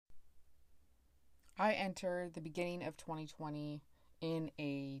I entered the beginning of 2020 in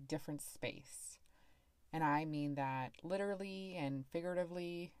a different space. And I mean that literally and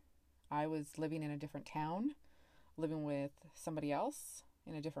figuratively. I was living in a different town, living with somebody else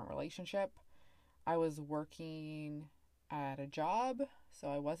in a different relationship. I was working at a job, so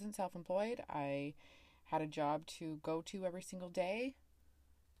I wasn't self employed. I had a job to go to every single day,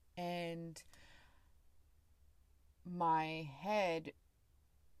 and my head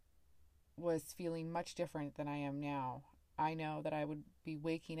was feeling much different than I am now. I know that I would be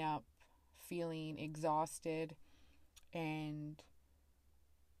waking up feeling exhausted and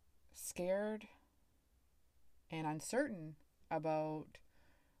scared and uncertain about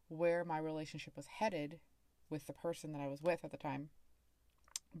where my relationship was headed with the person that I was with at the time.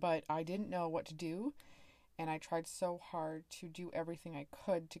 But I didn't know what to do, and I tried so hard to do everything I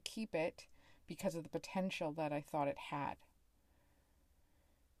could to keep it because of the potential that I thought it had.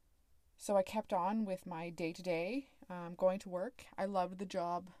 So I kept on with my day to day, going to work. I loved the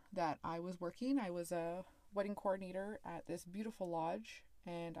job that I was working. I was a wedding coordinator at this beautiful lodge,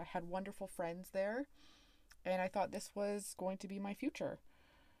 and I had wonderful friends there. And I thought this was going to be my future.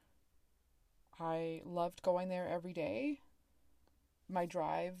 I loved going there every day. My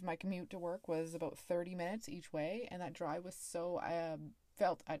commute to work was about 30 minutes each way, and that drive was so I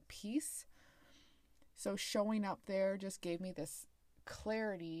felt at peace. So showing up there just gave me this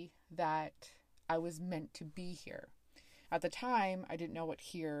clarity that I was meant to be here. At the time, I didn't know what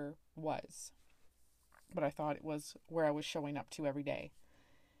here was, but I thought it was where I was showing up to every day.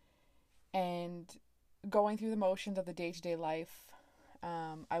 And going through the motions of the day to day life,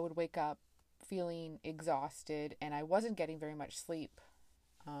 I would wake up feeling exhausted and I wasn't getting very much sleep.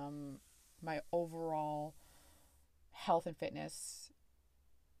 My overall health and fitness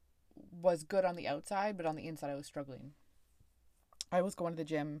was good on the outside, but on the inside, I was struggling. I was going to the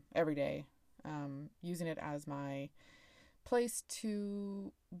gym every day, using it as my place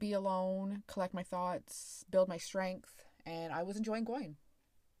to be alone, collect my thoughts, build my strength, and I was enjoying going.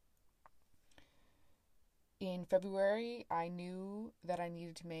 In February, I knew that I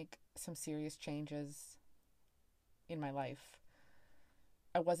needed to make some serious changes in my life.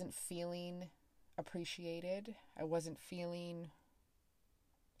 I wasn't feeling appreciated. I wasn't feeling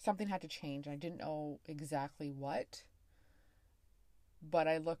something had to change. I didn't know exactly what, but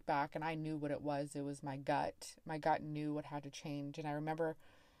I look back and I knew what it was. It was my gut. My gut knew what had to change. And I remember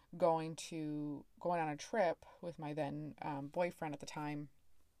going on a trip with my then boyfriend at the time,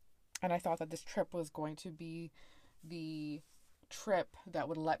 and I thought that this trip was going to be the trip that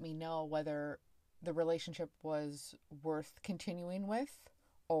would let me know whether the relationship was worth continuing with,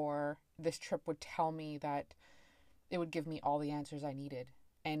 or this trip would tell me that it would give me all the answers I needed.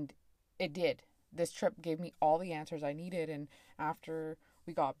 And it did. This trip gave me all the answers I needed. And after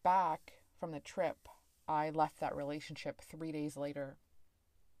we got back from the trip, I left that relationship 3 days later.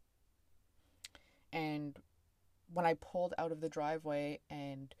 And when I pulled out of the driveway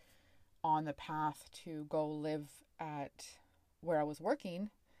and on the path to go live at where I was working,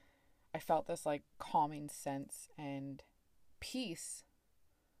 I felt this like calming sense and peace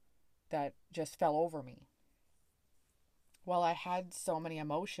that just fell over me. While I had so many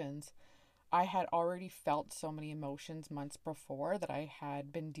emotions, I had already felt so many emotions months before that I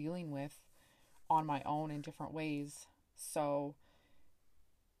had been dealing with on my own in different ways. So,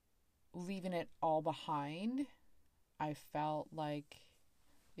 leaving it all behind, I felt like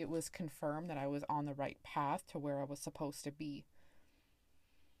it was confirmed that I was on the right path to where I was supposed to be.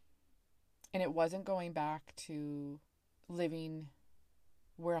 And it wasn't going back to living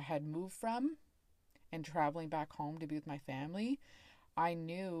where I had moved from and traveling back home to be with my family. I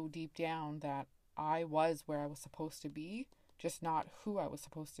knew deep down that I was where I was supposed to be, just not who I was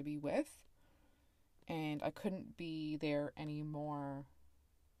supposed to be with. And I couldn't be there anymore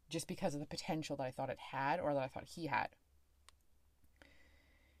just because of the potential that I thought it had or that I thought he had.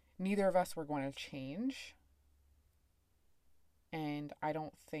 Neither of us were going to change. And I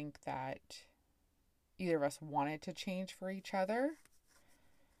don't think that either of us wanted to change for each other.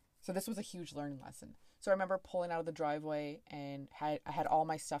 So this was a huge learning lesson. So I remember pulling out of the driveway and I had all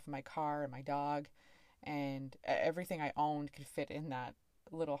my stuff in my car and my dog, and everything I owned could fit in that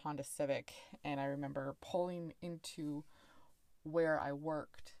little Honda Civic. And I remember pulling into where I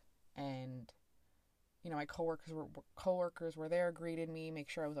worked, and my coworkers were there, greeted me, make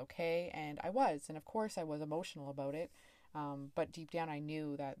sure I was okay, and I was. And of course I was emotional about it, but deep down I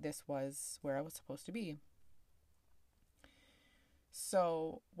knew that this was where I was supposed to be.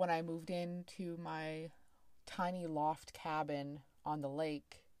 So when I moved into my tiny loft cabin on the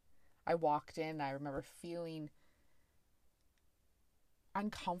lake, I walked in. I remember feeling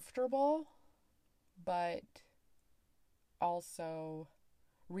uncomfortable, but also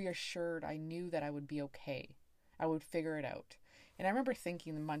reassured I knew that I would be okay. I would figure it out. And I remember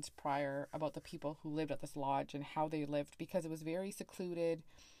thinking the months prior about the people who lived at this lodge and how they lived, because it was very secluded.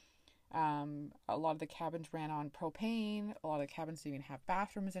 A lot of the cabins ran on propane. A lot of the cabins didn't even have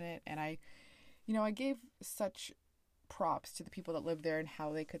bathrooms in it. And I gave such props to the people that lived there and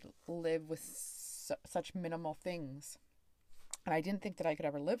how they could live with such minimal things. And I didn't think that I could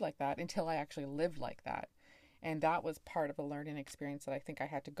ever live like that until I actually lived like that. And that was part of the learning experience that I think I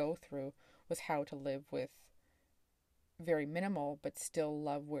had to go through, was how to live with very minimal but still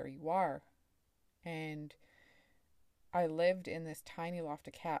love where you are. And I lived in this tiny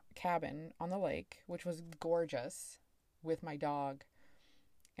lofted cabin on the lake, which was gorgeous, with my dog.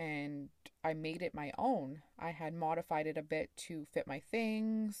 And I made it my own. I had modified it a bit to fit my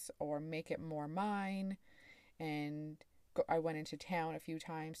things or make it more mine. And I went into town a few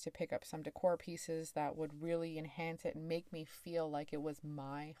times to pick up some decor pieces that would really enhance it and make me feel like it was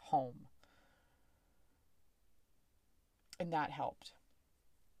my home. And that helped.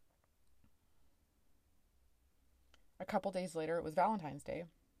 A couple days later, it was Valentine's Day,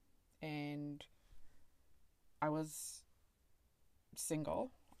 and I was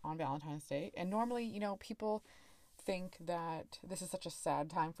single on Valentine's Day. And normally, people think that this is such a sad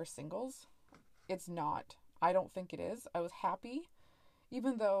time for singles. It's not. I don't think it is. I was happy,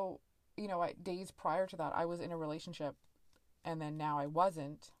 even though, days prior to that, I was in a relationship, and then now I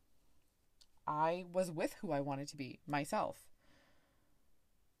wasn't. I was with who I wanted to be, myself.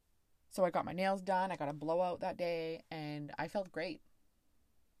 So I got my nails done, I got a blowout that day, and I felt great.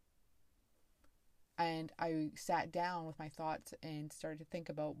 And I sat down with my thoughts and started to think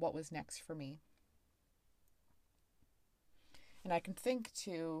about what was next for me. And I can think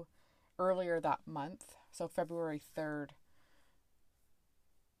to earlier that month, so February 3rd,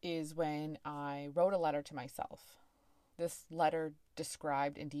 is when I wrote a letter to myself. This letter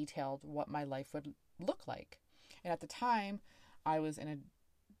described and detailed what my life would look like. And at the time, I was in a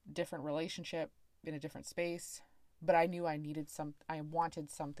different relationship, in a different space, but I knew I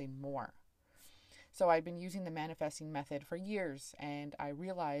wanted something more. So I'd been using the manifesting method for years, and I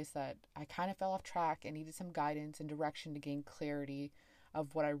realized that I kind of fell off track and needed some guidance and direction to gain clarity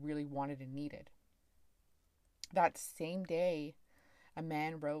of what I really wanted and needed. That same day, a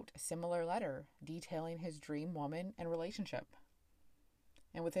man wrote a similar letter detailing his dream woman and relationship.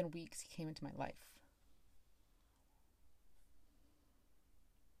 And within weeks, he came into my life.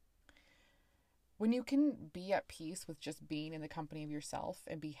 When you can be at peace with just being in the company of yourself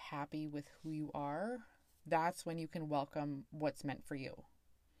and be happy with who you are, that's when you can welcome what's meant for you.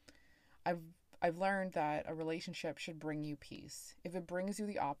 I've learned that a relationship should bring you peace. If it brings you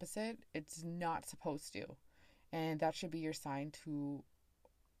the opposite, it's not supposed to. And that should be your sign to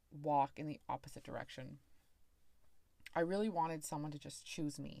walk in the opposite direction. I really wanted someone to just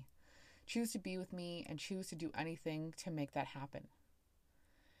choose me, choose to be with me, and choose to do anything to make that happen.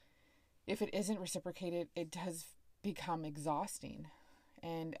 If it isn't reciprocated, it does become exhausting.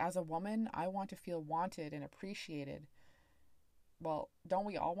 And as a woman, I want to feel wanted and appreciated. Well, don't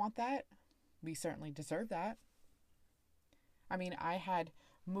we all want that? We certainly deserve that. I mean, I had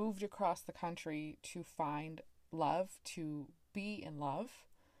moved across the country to find love, to be in love.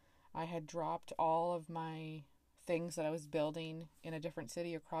 I had dropped all of my things that I was building in a different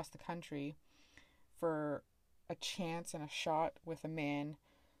city across the country for a chance and a shot with a man,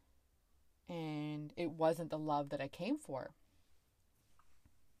 and it wasn't the love that I came for.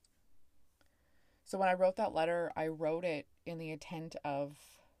 So when I wrote that letter, I wrote it in the intent of,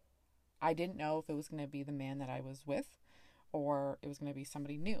 I didn't know if it was going to be the man that I was with or it was going to be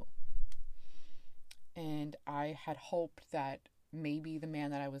somebody new. And I had hoped that maybe the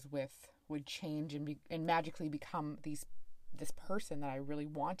man that I was with would change and magically become this person that I really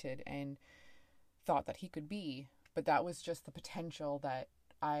wanted and thought that he could be. But that was just the potential that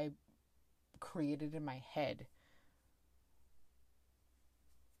I created in my head.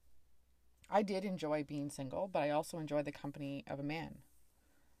 I did enjoy being single, but I also enjoyed the company of a man.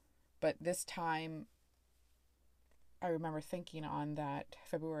 But this time, I remember thinking on that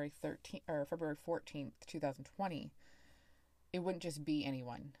February 14th, 2020, it wouldn't just be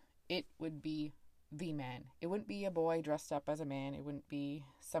anyone. It would be the man. It wouldn't be a boy dressed up as a man. It wouldn't be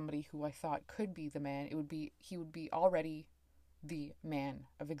somebody who I thought could be the man. He would be already the man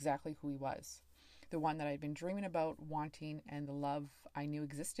of exactly who he was. The one that I'd been dreaming about, wanting, and the love I knew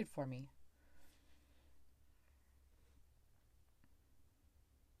existed for me.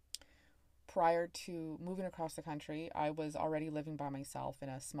 Prior to moving across the country, I was already living by myself in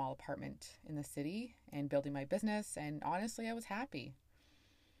a small apartment in the city and building my business, and honestly, I was happy.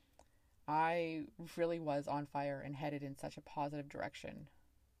 I really was on fire and headed in such a positive direction.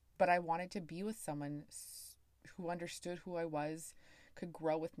 But I wanted to be with someone who understood who I was, could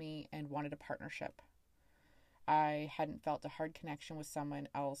grow with me, and wanted a partnership. I hadn't felt a hard connection with someone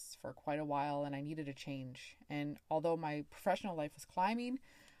else for quite a while, and I needed a change. And although my professional life was climbing,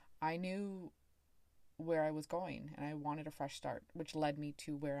 I knew where I was going, and I wanted a fresh start, which led me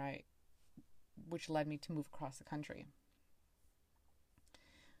to move across the country.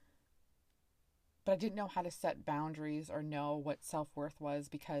 But I didn't know how to set boundaries or know what self-worth was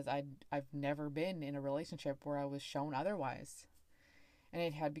because I've never been in a relationship where I was shown otherwise. And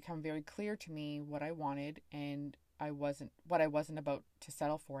it had become very clear to me what I wanted, and I wasn't about to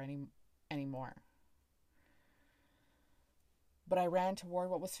settle for anymore. But I ran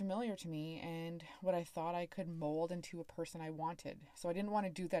toward what was familiar to me and what I thought I could mold into a person I wanted. So I didn't want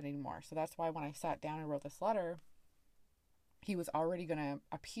to do that anymore. So that's why when I sat down and wrote this letter, he was already going to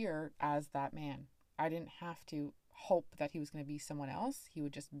appear as that man. I didn't have to hope that he was going to be someone else. He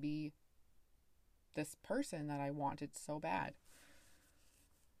would just be this person that I wanted so bad.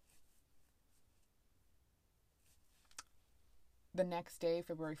 The next day,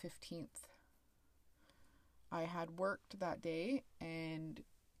 February 15th, I had worked that day and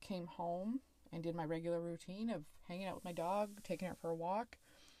came home and did my regular routine of hanging out with my dog, taking her for a walk.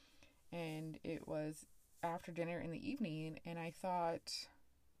 And it was after dinner in the evening, and I thought,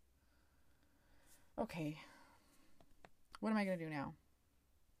 okay, what am I going to do now?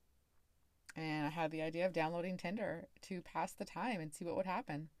 And I had the idea of downloading Tinder to pass the time and see what would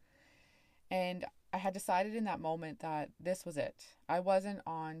happen. And I had decided in that moment that this was it. I wasn't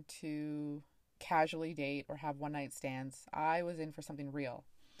on to casually date or have one night stands. I was in for something real.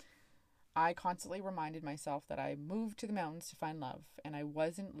 I constantly reminded myself that I moved to the mountains to find love, and I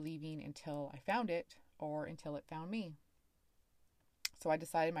wasn't leaving until I found it or until it found me. So I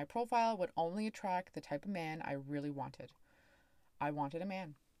decided my profile would only attract the type of man I really wanted. I wanted a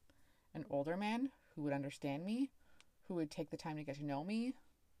man, an older man who would understand me, who would take the time to get to know me,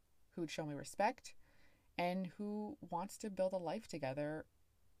 who would show me respect, and who wants to build a life together,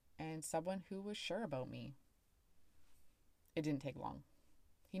 and someone who was sure about me. It didn't take long.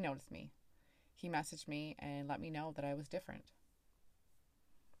 He noticed me. He messaged me and let me know that I was different.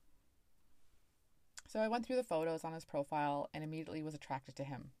 So I went through the photos on his profile and immediately was attracted to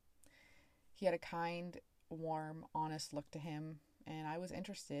him. He had a kind, warm, honest look to him, and I was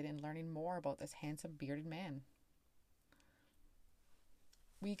interested in learning more about this handsome bearded man.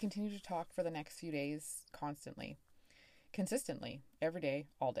 We continued to talk for the next few days consistently, every day,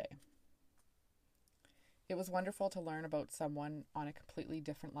 all day. It was wonderful to learn about someone on a completely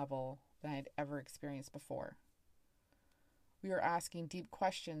different level than I had ever experienced before. We were asking deep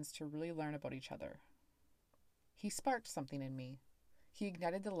questions to really learn about each other. He sparked something in me. He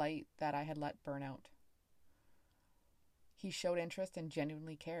ignited the light that I had let burn out. He showed interest and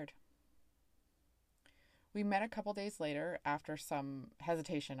genuinely cared. We met a couple days later after some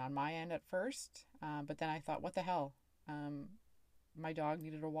hesitation on my end at first, but then I thought, what the hell? My dog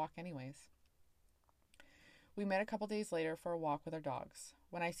needed a walk anyways. We met a couple days later for a walk with our dogs.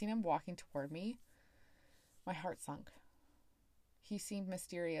 When I seen him walking toward me, my heart sunk. He seemed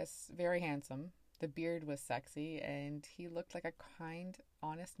mysterious, very handsome. The beard was sexy, and he looked like a kind,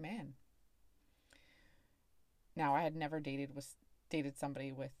 honest man. Now, I had never dated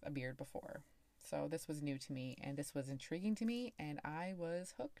somebody with a beard before. So this was new to me, and this was intriguing to me, and I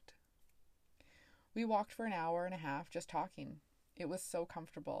was hooked. We walked for an hour and a half just talking. It was so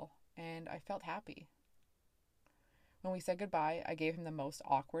comfortable, and I felt happy. When we said goodbye, I gave him the most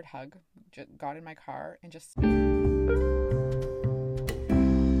awkward hug, got in my car, and just...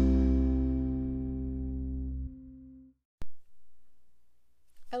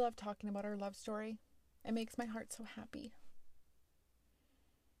 I love talking about our love story. It makes my heart so happy.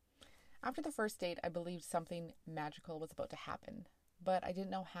 After the first date, I believed something magical was about to happen, but I didn't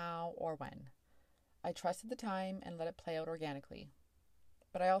know how or when. I trusted the time and let it play out organically.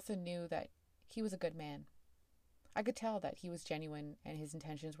 But I also knew that he was a good man. I could tell that he was genuine and his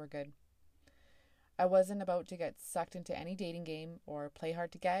intentions were good. I wasn't about to get sucked into any dating game or play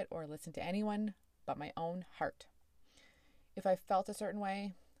hard to get or listen to anyone but my own heart. If I felt a certain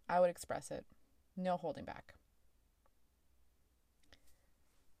way, I would express it. No holding back.